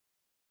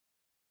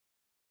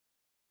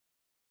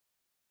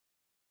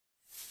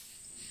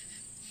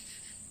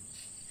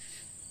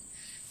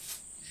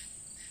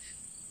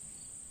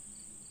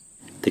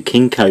The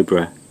king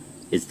cobra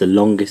is the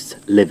longest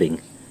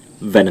living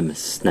venomous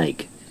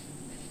snake.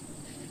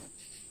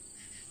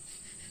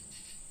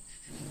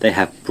 They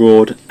have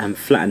broad and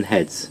flattened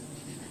heads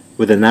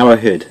with a narrow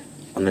hood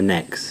on the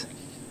necks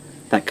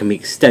that can be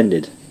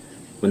extended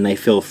when they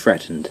feel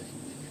threatened.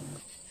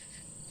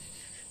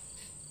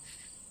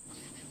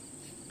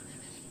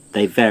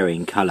 They vary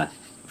in colour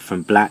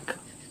from black,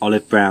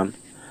 olive brown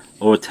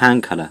or a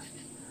tan colour,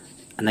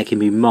 and they can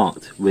be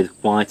marked with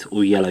white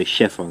or yellow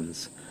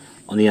chevrons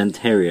on the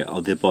anterior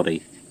of the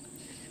body,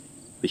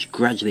 which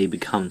gradually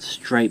become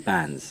straight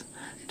bands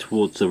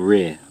towards the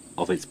rear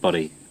of its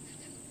body.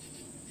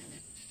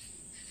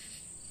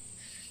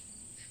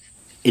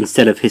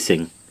 Instead of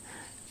hissing,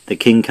 the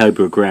king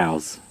cobra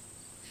growls.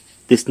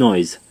 This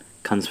noise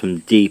comes from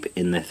deep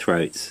in their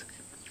throats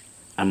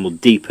and will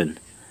deepen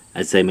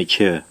as they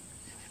mature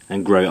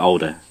and grow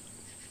older.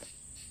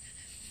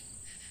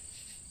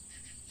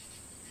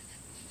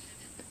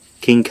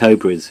 King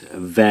cobras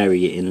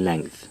vary in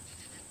length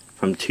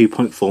from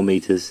 2.4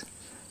 meters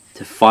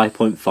to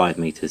 5.5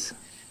 meters.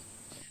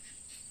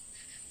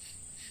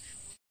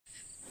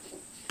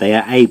 They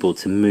are able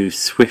to move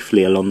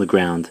swiftly along the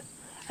ground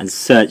and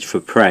search for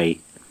prey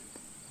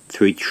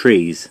through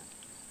trees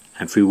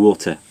and through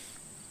water.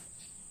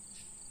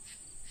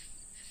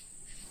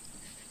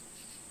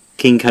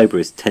 King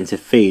cobras tend to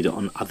feed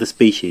on other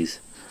species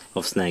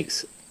of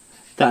snakes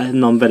that are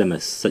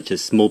non-venomous, such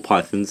as small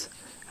pythons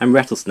and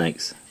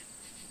rattlesnakes,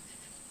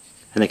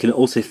 and they can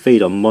also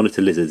feed on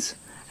monitor lizards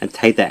and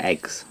take their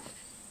eggs.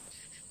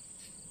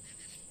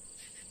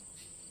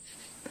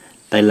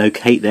 They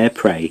locate their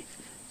prey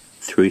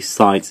through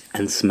sight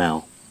and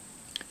smell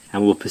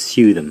and will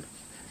pursue them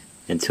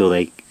until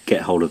they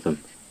get hold of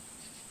them.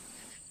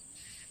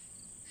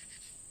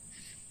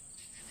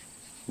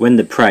 When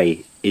the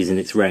prey is in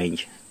its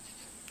range,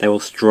 they will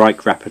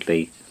strike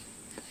rapidly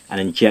and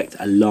inject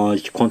a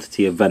large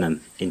quantity of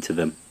venom into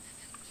them.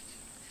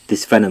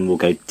 This venom will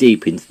go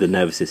deep into the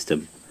nervous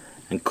system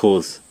and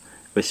cause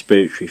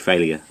respiratory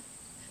failure.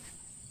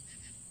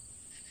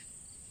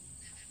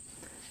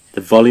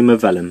 The volume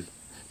of venom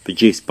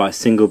produced by a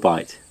single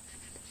bite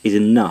is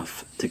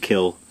enough to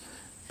kill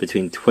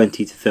between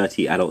 20 to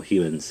 30 adult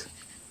humans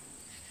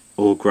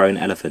or a grown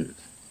elephant.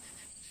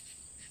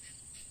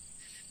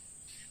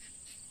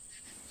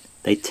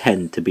 They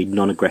tend to be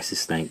non-aggressive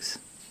snakes,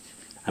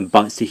 and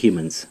bites to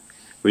humans,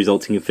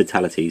 resulting in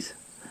fatalities,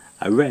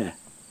 are rare.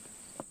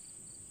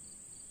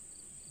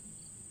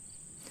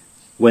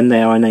 When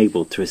they are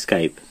unable to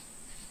escape,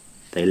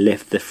 they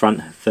lift the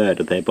front third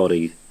of their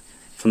body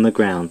from the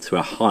ground to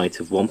a height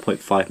of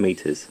 1.5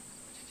 meters,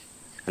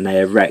 and they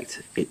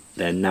erect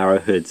their narrow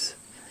hoods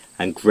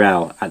and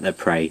growl at their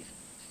prey.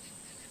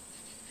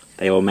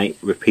 They will make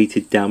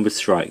repeated downward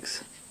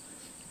strikes.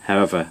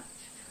 However,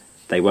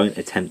 they won't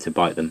attempt to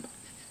bite them.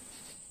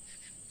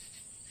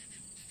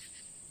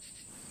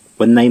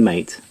 When they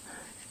mate,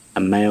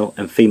 a male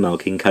and female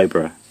king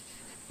cobra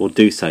will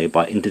do so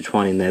by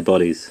intertwining their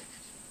bodies,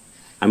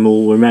 and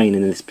will remain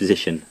in this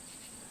position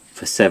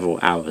for several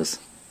hours.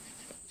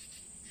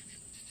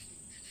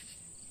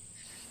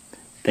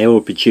 They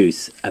will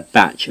produce a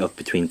batch of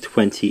between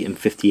 20 and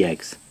 50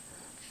 eggs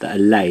that are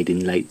laid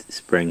in late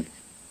spring.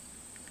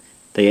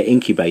 They are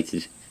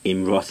incubated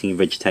in rotting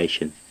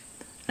vegetation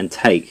and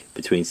take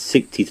between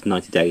 60 to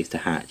 90 days to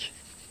hatch.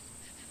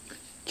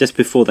 Just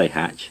before they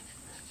hatch,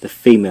 the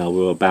female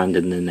will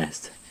abandon the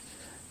nest,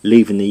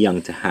 leaving the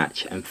young to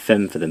hatch and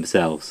fend for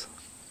themselves.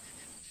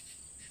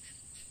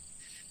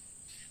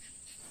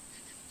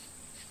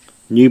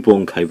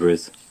 Newborn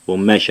cobras will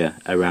measure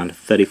around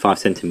 35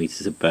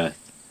 centimeters at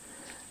birth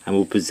and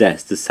will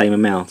possess the same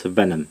amount of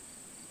venom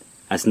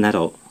as an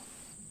adult.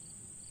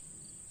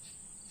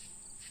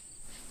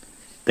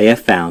 They are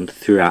found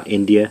throughout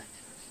India,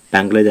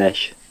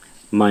 Bangladesh,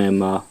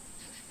 Myanmar,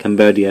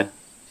 Cambodia,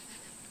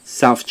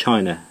 South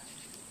China,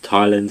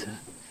 Thailand,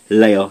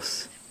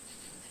 Laos,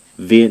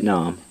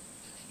 Vietnam,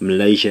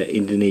 Malaysia,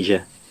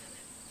 Indonesia,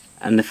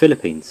 and the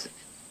Philippines.